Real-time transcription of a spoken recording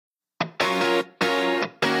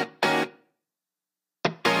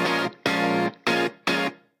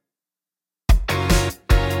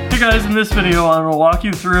guys, in this video I'm going to walk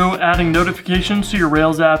you through adding notifications to your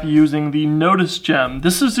Rails app using the Notice gem.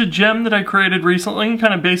 This is a gem that I created recently,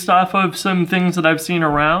 kind of based off of some things that I've seen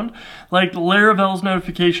around, like Laravel's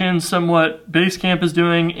notifications, some what Basecamp is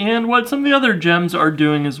doing, and what some of the other gems are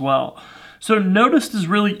doing as well. So Notice is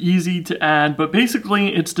really easy to add, but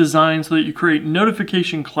basically it's designed so that you create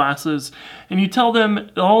notification classes and you tell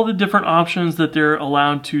them all the different options that they're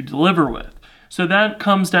allowed to deliver with. So that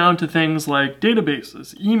comes down to things like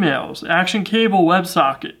databases, emails, Action Cable,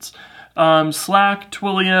 WebSockets, Slack,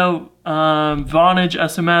 Twilio, Vonage,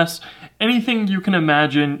 SMS, anything you can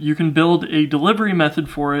imagine. You can build a delivery method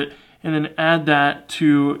for it and then add that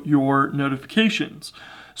to your notifications.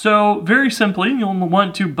 So very simply, you'll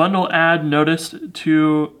want to bundle add notice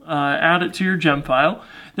to add it to your gem file.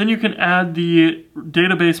 Then you can add the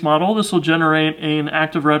database model. This will generate an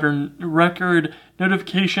active record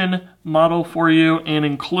notification model for you and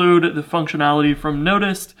include the functionality from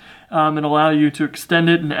Notice and allow you to extend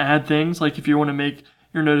it and add things. Like if you want to make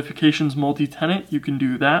your notifications multi-tenant, you can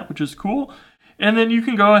do that, which is cool. And then you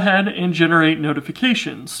can go ahead and generate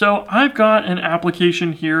notifications. So I've got an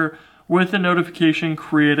application here with a notification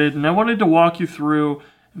created, and I wanted to walk you through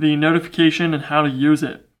the notification and how to use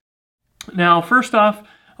it. Now, first off,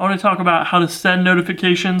 I want to talk about how to send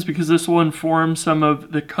notifications because this will inform some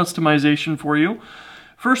of the customization for you.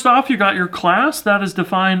 First off, you got your class that is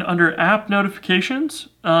defined under app notifications.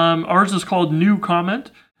 Ours is called new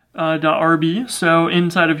comment.rb. So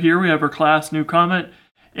inside of here, we have our class new comment,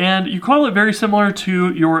 and you call it very similar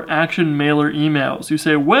to your action mailer emails. You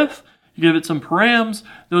say with, you give it some params.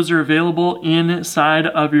 Those are available inside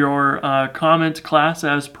of your comment class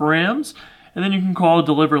as params. And then you can call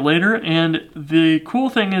deliver later. And the cool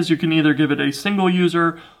thing is you can either give it a single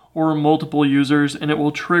user or multiple users, and it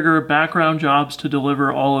will trigger background jobs to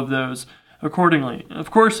deliver all of those accordingly.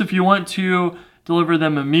 Of course, if you want to deliver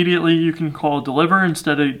them immediately, you can call deliver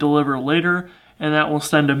instead of deliver later, and that will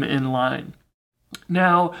send them in line.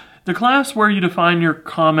 Now, the class where you define your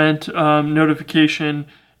comment notification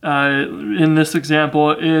in this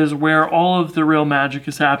example is where all of the real magic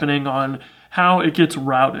is happening on how it gets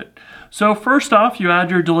routed. So first off, you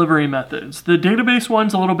add your delivery methods. The database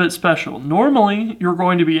one's a little bit special. Normally, you're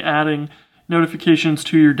going to be adding notifications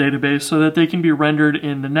to your database so that they can be rendered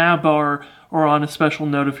in the nav bar or on a special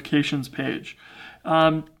notifications page.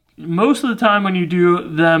 Most of the time when you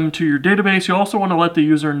do them to your database, you also want to let the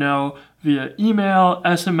user know via email,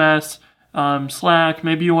 SMS, Slack,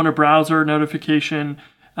 maybe you want a browser notification.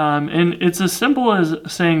 And it's as simple as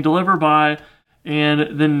saying deliver by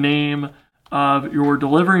and the name of your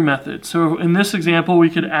delivery method. So in this example, we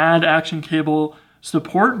could add Action Cable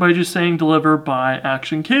support by just saying deliver by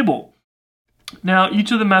Action Cable. Now,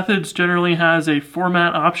 each of the methods generally has a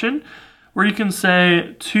format option where you can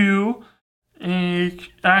say to a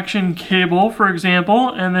Action Cable, for example,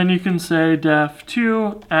 and then you can say def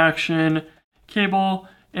to Action Cable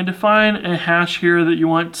and define a hash here that you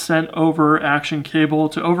want sent over Action Cable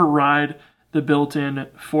to override the built-in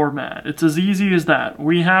format. It's as easy as that.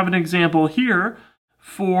 We have an example here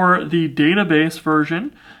for the database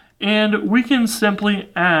version, and we can simply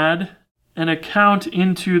add an account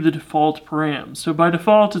into the default params. So by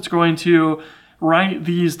default, it's going to write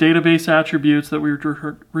these database attributes that we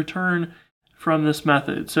return from this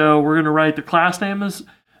method. So we're going to write the class name as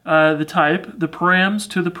the type, the params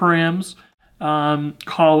to the params,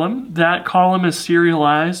 column. That column is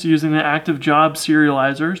serialized using the active job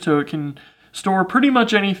serializer, so it can store pretty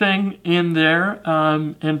much anything in there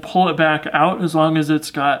and pull it back out as long as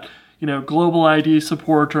it's got, global ID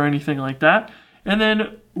support or anything like that. And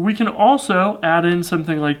then we can also add in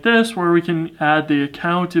something like this where we can add the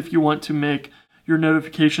account if you want to make your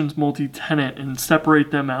notifications multi-tenant and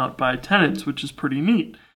separate them out by tenants, which is pretty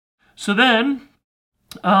neat. So then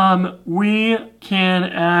we can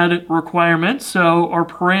add requirements. So our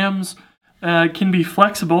params can be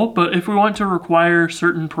flexible, but if we want to require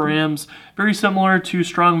certain params, very similar to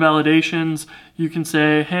strong validations, you can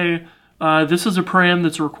say, hey, this is a param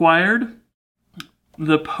that's required,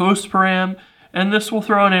 the post param, and this will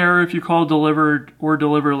throw an error if you call delivered or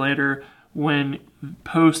deliver later when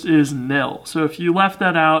post is nil. So if you left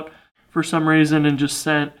that out for some reason and just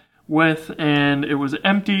sent with and it was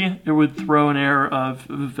empty, it would throw an error of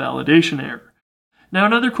validation error. Now,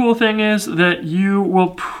 another cool thing is that you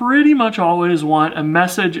will pretty much always want a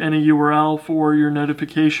message and a URL for your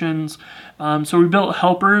notifications. So we built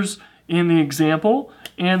helpers in the example,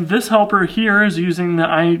 and this helper here is using the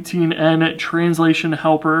I18N translation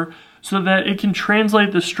helper so that it can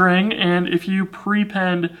translate the string, and if you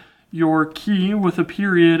prepend your key with a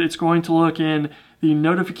period, it's going to look in the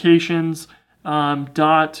notifications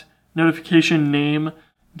dot notification name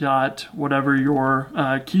dot whatever your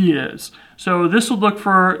key is. So this would look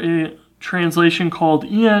for a translation called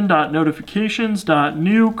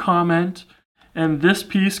en.notifications.new comment, and this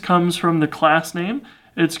piece comes from the class name.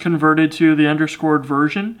 It's converted to the underscored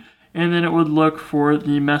version, and then it would look for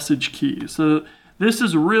the message key. So this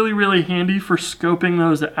is really, really handy for scoping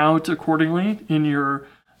those out accordingly in your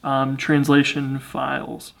translation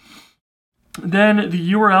files. Then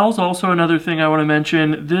the URL is also another thing I want to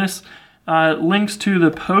mention. This links to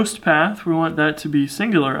the post path. We want that to be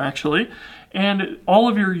singular, actually. And all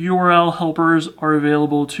of your URL helpers are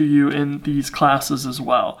available to you in these classes as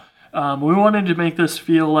well. We wanted to make this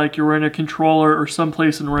feel like you were in a controller or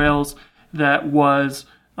someplace in Rails that was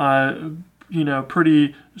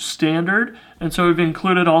pretty standard. And so we've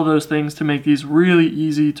included all those things to make these really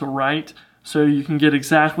easy to write so you can get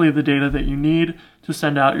exactly the data that you need to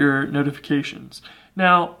send out your notifications.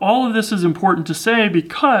 Now, all of this is important to say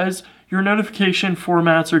because your notification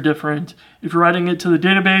formats are different. If you're writing it to the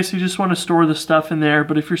database, you just want to store the stuff in there.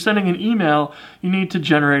 But if you're sending an email, you need to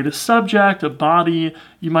generate a subject, a body.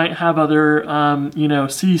 You might have other,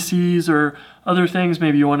 CCs or other things.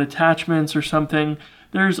 Maybe you want attachments or something.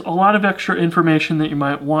 There's a lot of extra information that you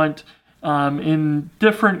might want in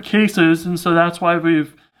different cases. And so that's why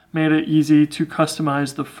we've made it easy to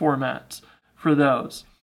customize the formats for those.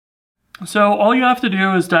 So all you have to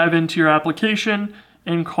do is dive into your application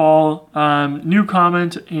and call new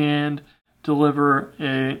comment and deliver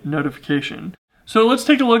a notification. So let's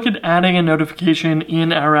take a look at adding a notification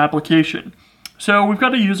in our application. So we've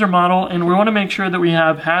got a user model and we want to make sure that we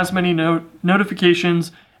have as many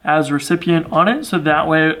notifications as recipient on it, so that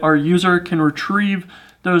way our user can retrieve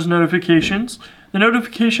those notifications. The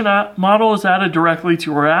notification model is added directly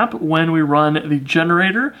to our app when we run the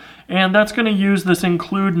generator, and that's going to use this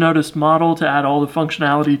include notice model to add all the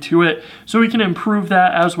functionality to it. So we can improve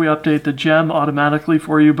that as we update the gem automatically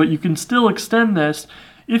for you, but you can still extend this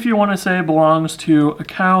if you want to say it belongs to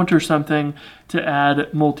account or something to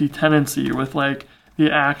add multi-tenancy with like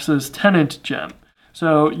the acts as tenant gem.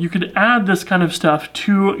 So you could add this kind of stuff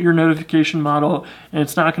to your notification model and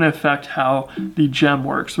it's not going to affect how the gem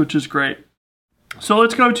works, which is great. So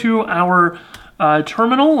let's go to our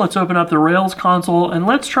terminal. Let's open up the Rails console and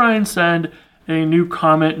let's try and send a new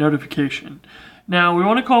comment notification. Now we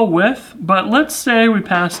want to call with, but let's say we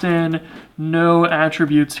passed in no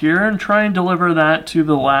attributes here and try and deliver that to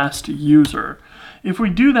the last user. If we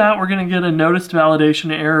do that, we're going to get a noticed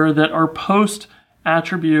validation error that our post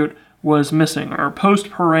attribute was missing, our post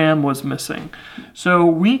param was missing. So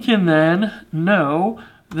we can then know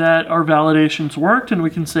that our validations worked and we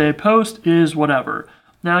can say post is whatever.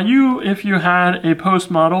 Now if you had a post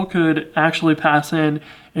model, could actually pass in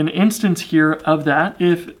an instance here of that.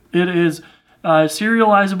 If it is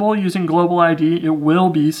serializable using global ID, it will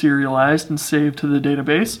be serialized and saved to the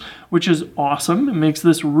database, which is awesome. It makes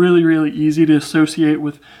this really, really easy to associate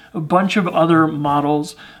with a bunch of other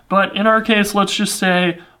models. But in our case, let's just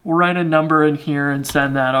say we'll write a number in here and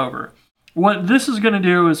send that over. What this is going to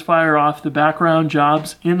do is fire off the background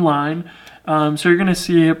jobs in line. So you're going to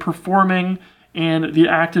see it performing and the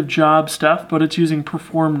active job stuff, but it's using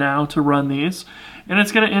perform now to run these. And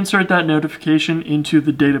it's going to insert that notification into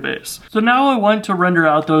the database. So now I want to render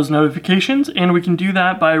out those notifications, and we can do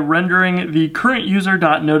that by rendering the current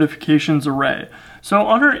user.notifications array. So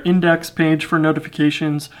on our index page for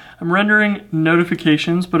notifications, I'm rendering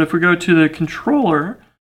notifications, but if we go to the controller,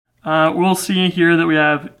 we'll see here that we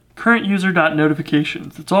have current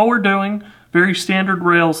user.notifications. That's all we're doing, very standard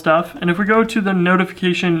Rails stuff. And if we go to the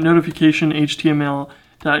notification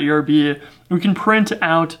HTML.erb, we can print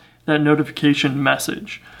out that notification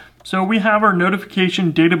message. So we have our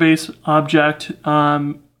notification database object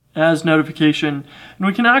as notification, and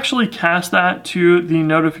we can actually cast that to the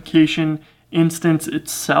notification instance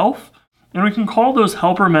itself, and we can call those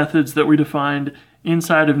helper methods that we defined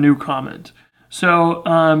inside of new comment. So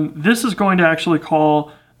this is going to actually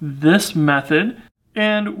call this method,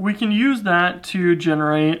 and we can use that to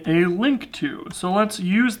generate a link to. So let's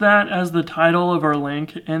use that as the title of our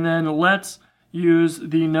link, and then let's use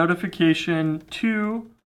the notification to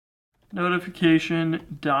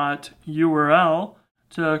notification.url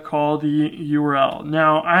to call the URL.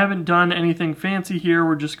 Now, I haven't done anything fancy here.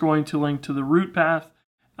 We're just going to link to the root path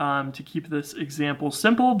to keep this example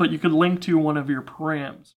simple, but you could link to one of your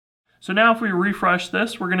params. So now if we refresh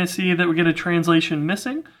this, we're going to see that we get a translation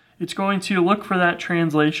missing. It's going to look for that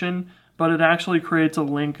translation, but it actually creates a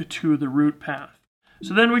link to the root path.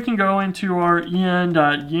 So then we can go into our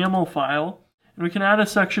en.yaml file, and we can add a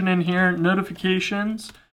section in here,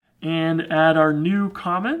 notifications, and add our new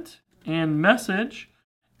comment and message.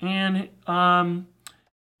 And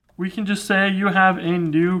we can just say you have a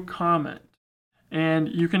new comment. And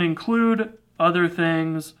you can include other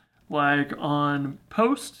things like on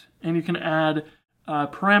post, and you can add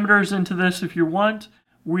parameters into this if you want.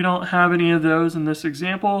 We don't have any of those in this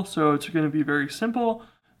example, so it's going to be very simple.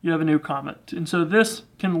 You have a new comment. And so this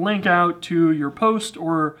can link out to your post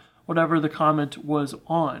or whatever the comment was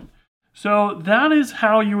on. So that is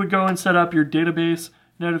how you would go and set up your database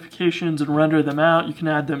notifications and render them out. You can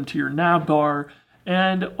add them to your nav bar,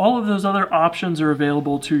 and all of those other options are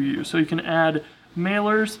available to you. So you can add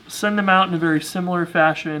mailers, send them out in a very similar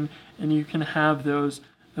fashion, and you can have those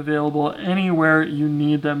available anywhere you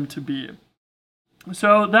need them to be.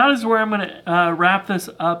 So that is where I'm going to wrap this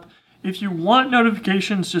up. If you want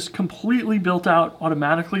notifications just completely built out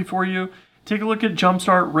automatically for you, take a look at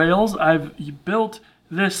Jumpstart Rails. I've built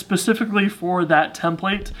this specifically for that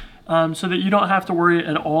template so that you don't have to worry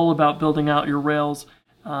at all about building out your Rails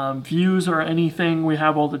views or anything. We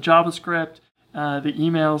have all the JavaScript, the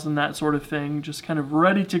emails and that sort of thing, just kind of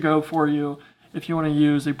ready to go for you if you want to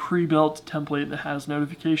use a pre-built template that has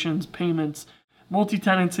notifications, payments,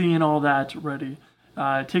 multi-tenancy, and all that ready.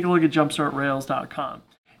 Take a look at jumpstartrails.com.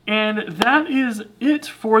 And that is it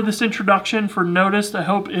for this introduction for Noticed. I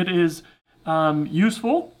hope it is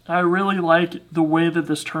useful. I really like the way that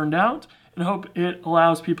this turned out, and hope it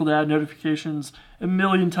allows people to add notifications a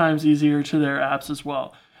million times easier to their apps as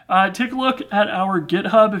well. Take a look at our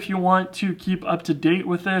GitHub if you want to keep up to date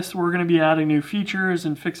with this. We're going to be adding new features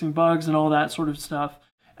and fixing bugs and all that sort of stuff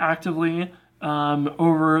actively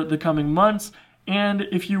over the coming months. And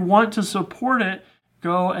if you want to support it,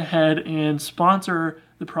 go ahead and sponsor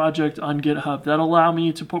the project on GitHub. That'll allow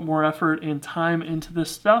me to put more effort and time into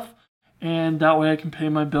this stuff, and that way I can pay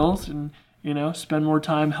my bills and, you know, spend more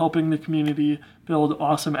time helping the community build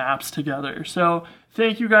awesome apps together. So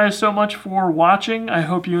thank you guys so much for watching. I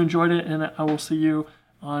hope you enjoyed it, and I will see you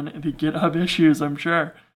on the GitHub issues, I'm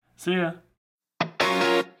sure. See ya.